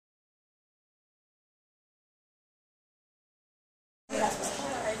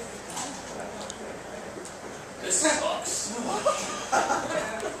This sucks.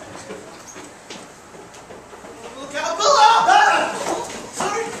 Look out below!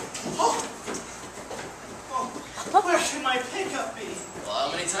 Sorry. Where should my pickup be? Well,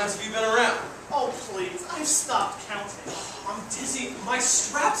 how many times have you been around? Oh, please. I've stopped counting. I'm dizzy. My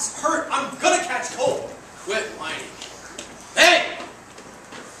straps hurt. I'm gonna catch cold. Quit whining. Hey!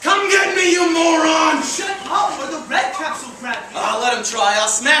 Come get me, you moron! Shut up, or the red caps will grab you. I'll let them try. I'll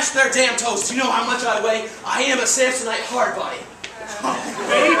smash their damn toast. You know how much I weigh? I am a Samsonite hardbody.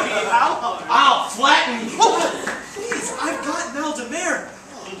 Baby, how hard? I'll flatten you. Oh, please, I've got Mel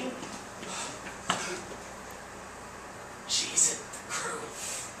She's in the crew.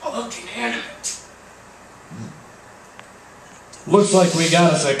 Looking animate. Looks like we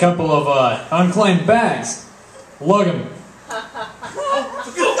got us a couple of unclaimed bags. Lug 'em.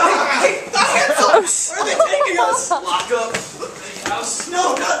 Hey, the hands up! Where are they taking us? Lock up. Big house.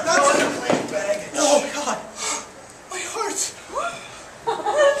 No, not a plane bag. Oh, God. My heart.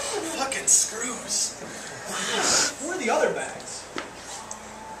 Fucking screws. Where are the other bags?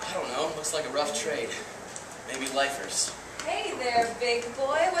 I don't know. Looks like a rough trade. Maybe lifers. Hey there, big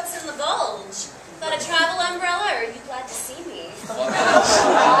boy. What's in the bulge? Got a travel umbrella, or are you glad to see me? Fuck off.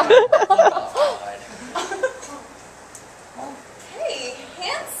 Hey,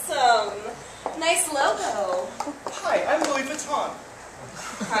 handsome. Nice logo. Hi, I'm Louis Vuitton.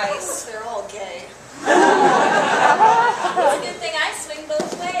 Christ, they're all gay. It's a good thing I swing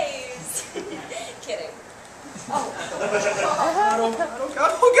both ways. Kidding. Oh,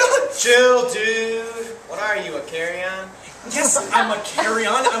 God. Chill, dude. What are you, a carry-on? Yes, I'm a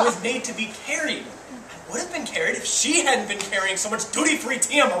carry-on. I was made to be carried. I would have been carried if she hadn't been carrying so much duty-free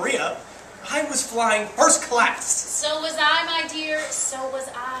Tia Maria. I was flying first class. So was I, my dear. So was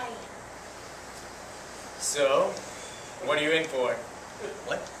I. So, what are you in for?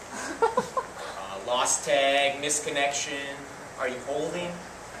 What? Lost tag, misconnection. Are you holding?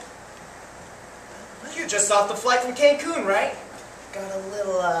 You're just off the flight from Cancun, right? Got a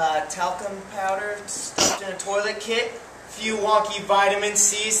little talcum powder stuffed in a toilet kit. Few wonky vitamin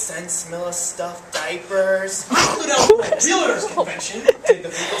C, scent, smell of stuffed diapers. I flew down from a realtors convention. Did the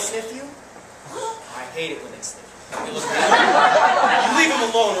people sniff you? I hate it when they sniff you. You look good. You leave him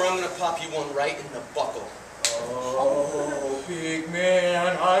alone or I'm going to pop you one right in the buckle. Oh, big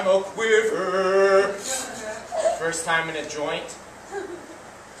man, I'm a quiver. First time in a joint?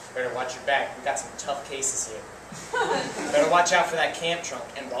 Better watch your back. We got some tough cases here. Better watch out for that camp trunk.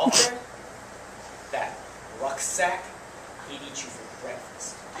 And ball there, that rucksack, he'd eat you for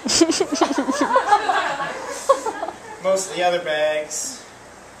breakfast. Most of the other bags,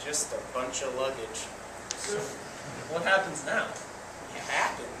 just a bunch of luggage. So, what happens now? It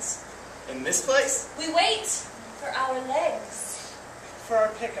happens. In this place? We wait for our legs. For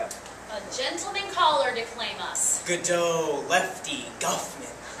our pickup. A gentleman caller to claim us. Godot, Lefty, Guffman.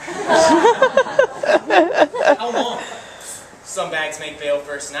 How long? Some bags make bail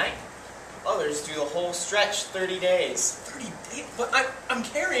first night. Others do the whole stretch, 30 days. 30 days? But I'm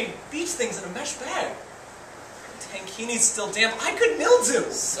carrying beach things in a mesh bag. Tankini's still damp. I could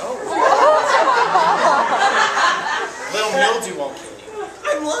mildew. So little mildew won't kill you.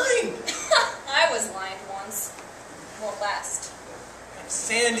 I'm lying. I was lying once. Won't last. I have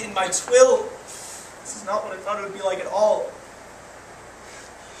sand in my twill. This is not what I thought it would be like at all.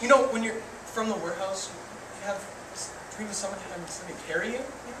 You know, when you're from the warehouse, you have this dream of someone having something to carry you,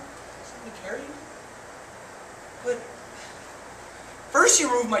 Something to carry you? But first you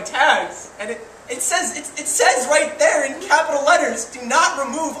remove my tags, and it says right there in capital letters, do not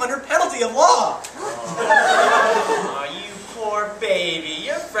remove under penalty of law. Aw, you poor baby.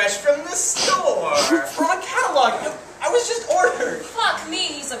 You're fresh from the store. From a catalog. I was just ordered. Fuck me,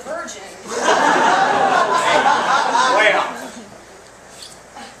 he's a virgin. Hey, way off.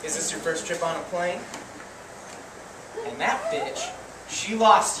 Is this your first trip on a plane? And that bitch, she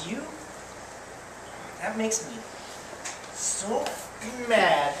lost you? That makes me so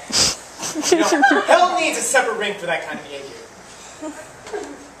mad. You know, hell needs a separate ring for that kind of behavior.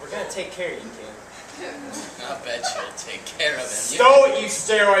 We're gonna take care of you, kid. I bet you'll take care of him. Stow it, you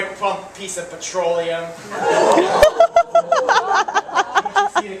steroid pump piece of petroleum.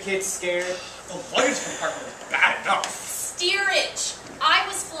 See the kid scared? The luggage compartment is bad enough. Steerage. I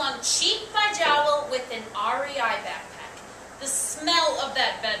was flung cheek by jowl with an REI backpack. The smell of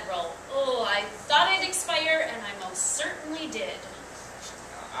that bedroll. Oh, I thought it'd expire, and I most certainly did.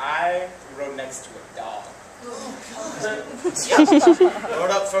 I rode next to a dog. Oh, God.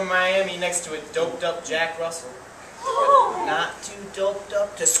 Rode up from Miami next to a doped up Jack Russell. Not too doped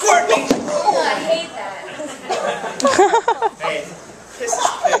up to squirt me! I hate that. Hey, kiss is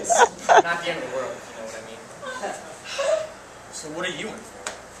piss. Not the end of the world, if you know what I mean. So what are you in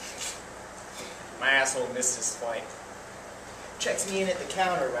for? My asshole missed his flight. Checks me in at the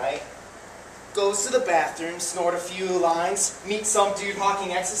counter, right? Goes to the bathroom, snort a few lines, meet some dude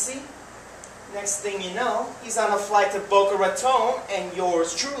hawking ecstasy. Next thing you know, he's on a flight to Boca Raton, and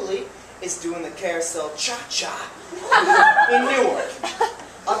yours truly is doing the carousel cha-cha in Newark.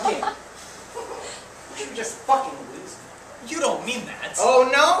 Again. You're just fucking losing. You don't mean that. Oh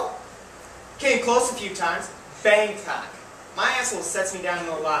no? Came close a few times. Bangkok. My asshole sets me down in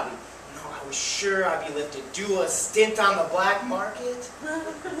the lobby. No, I was sure I'd be lifted. Do a stint on the black market.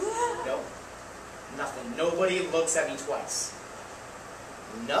 Nope. Nothing. Nobody looks at me twice.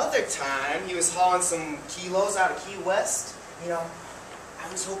 Another time, he was hauling some kilos out of Key West. You know, I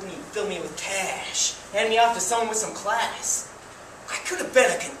was hoping he'd fill me with cash. Hand me off to someone with some class. I could have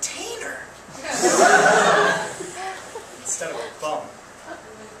been a container. Instead of a bum.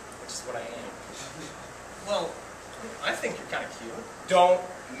 Which is what I am. Well, I think you're kind of cute. Don't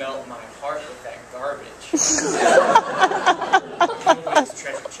melt my heart with that garbage. Nobody's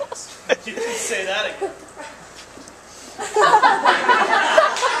treasure chest. You can say that again.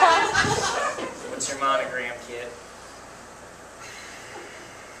 What's your monogram, kid?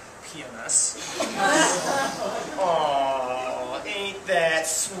 PMS. Aw, ain't that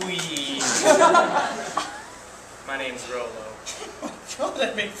sweet. My name's Rolo. Don't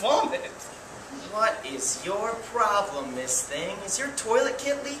let me vomit. What is your problem, Miss Thing? Is your toilet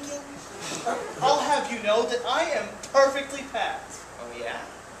kit leaking? I'll have you know that I am perfectly packed. Oh, yeah?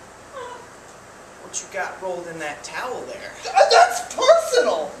 What you got rolled in that towel there? That's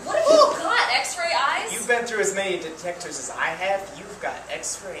personal! What have you got? X-ray eyes? You've been through as many detectors as I have. You've got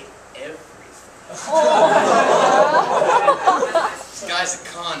X-ray everything. This guy's a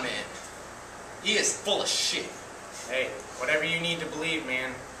con man. He is full of shit. Hey, whatever you need to believe,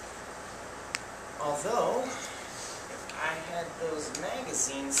 man. Although, if I had those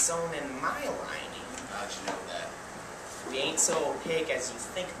magazines sewn in my lining, How'd you know that? we ain't so opaque as you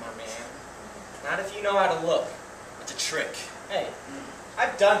think, my man. Not if you know how to look. It's a trick. Hey,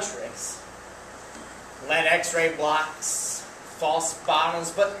 I've done tricks. Lead X-ray blocks, false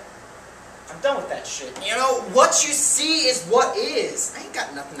bottoms, but I'm done with that shit. You know, what you see is what is. I ain't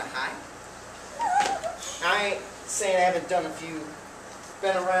got nothing to hide. I ain't saying I haven't done a few,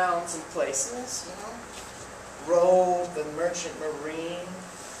 been around some places, you know. Rode the Merchant Marine,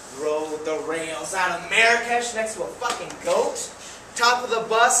 rode the rails out of Marrakesh next to a fucking goat. Top of the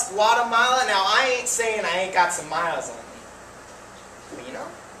bus, Guatemala. Now, I ain't saying I ain't got some miles on me. But, you know,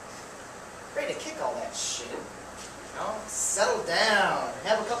 ready to kick all that shit. You know, settle down.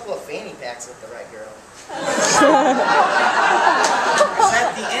 Have a couple of fanny packs with the right girl. Because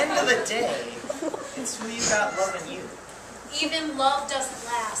at the end of the day, it's who you got loving you. Even love doesn't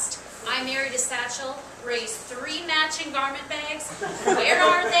last. I married a satchel, raised 3 matching garment bags. Where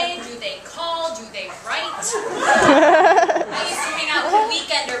are they? Do they call? Do they write? I used to hang out with a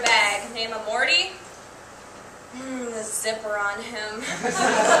weekender bag. Name him Morty? The zipper on him.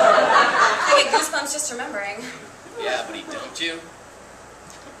 I get goosebumps just remembering. Yeah, but he dumped you?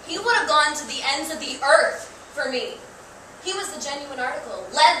 He would have gone to the ends of the earth for me. He was the genuine article.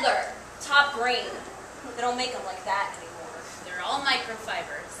 Leather. Top grain. They don't make them like that anymore. They're all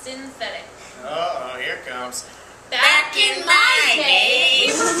microfiber. Synthetic. Uh-oh, here it comes. Back in my day,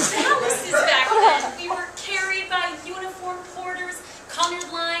 we were palaces back then. We were carried by uniformed porters, colored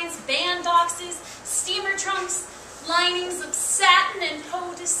lines, bandboxes, steamer trunks, linings of satin and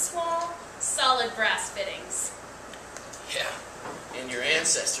peau de soie, solid brass fittings. Yeah. And your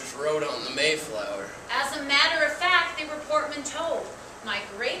ancestors rode on the Mayflower. As a matter of fact, they were portmanteau. My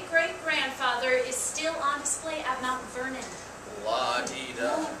great-great-grandfather is still on display at Mount Vernon.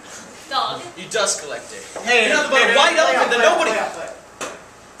 La-dee-da. Dog. You dust collector. Hey, You're nothing but a white elephant that nobody...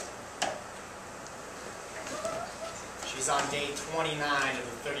 She's on day 29 of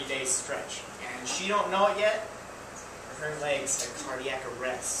the 30-day stretch, and she don't know it yet. Her legs had cardiac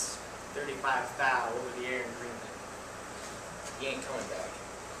arrest. 35 thou over the air in Greenland. He ain't coming back.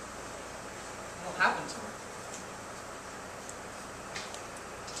 What happened to her?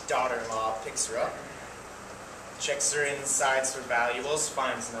 Daughter-in-law picks her up, checks her insides for valuables,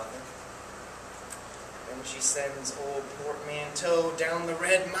 finds nothing. Then she sends old portmanteau down the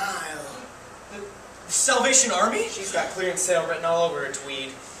Red Mile. The Salvation Army? She's got clearance sale written all over her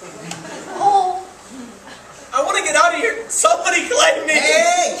tweed. Oh. I want to get out of here. Somebody claim me.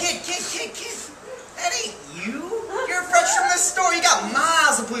 Hey, kid. That ain't you. You're fresh from the store. You got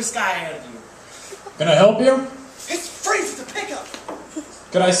miles of blue sky ahead of you. Can I help you? It's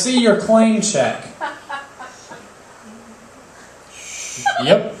Could I see your claim check?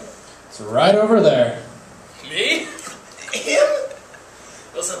 Yep. It's right over there. Me? Him?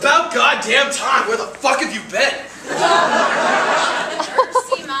 It's about goddamn time. Where the fuck have you been?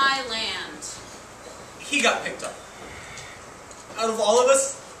 Mercy my land. He got picked up. Out of all of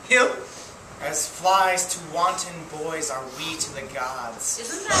us, him? As flies to wanton boys are we to the gods.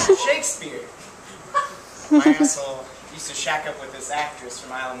 Isn't that Shakespeare. My asshole used to shack up with this actress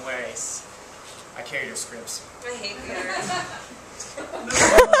from Island Ways. I carried her scripts. I hate theater.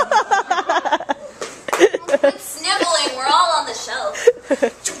 Quit sniveling, we're all on the shelf.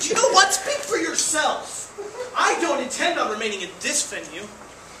 Do you know what? Speak for yourself. I don't intend on remaining in this venue.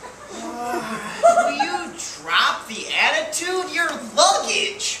 Will you drop the attitude? Your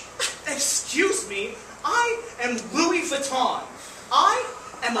luggage! Excuse me, I am Louis Vuitton. I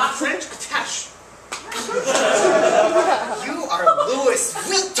am a French attaché. You are Louis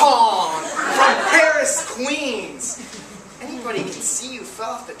Vuitton from Paris, Queens. Anybody can see you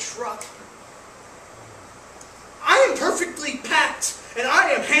fell off the truck. I am perfectly packed, and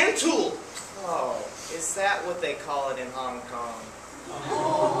I am hand-tooled. Oh, is that what they call it in Hong Kong?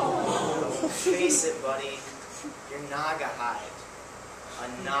 Face it, buddy. You're Naga hide. A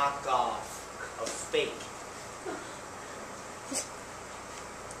knockoff. A fake.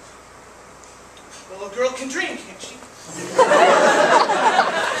 Well, a girl can dream, can't she?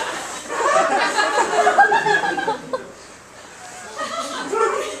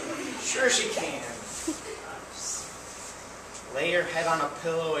 Sure she can. Lay your head on a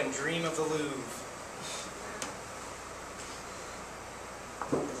pillow and dream of the Louvre.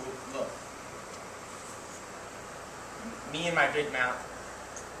 Look. Me and my big mouth.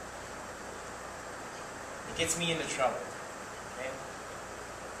 It gets me into trouble. Okay?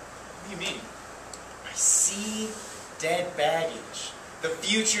 What do you mean? I see dead baggage. The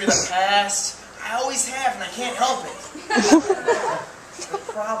future, the past. I always have, and I can't help it. The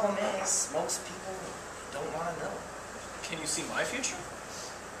problem is, most people don't want to know. Can you see my future?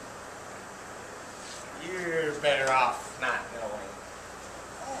 You're better off not knowing.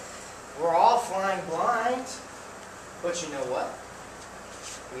 We're all flying blind. But you know what?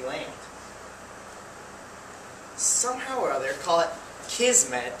 We land. Somehow or other, call it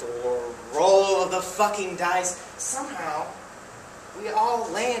kismet or roll of the fucking dice, somehow we all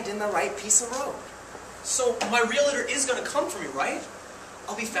land in the right piece of road. So my realtor is going to come for me, right?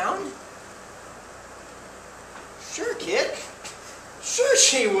 I'll be found? Sure, kid. Sure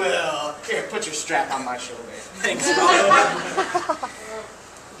she will. Here, put your strap on my shoulder. Thanks, You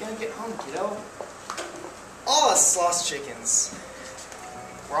gotta get home, kiddo. All us lost chickens.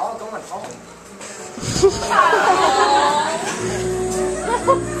 We're all going home.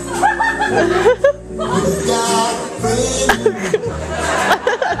 Got a friend.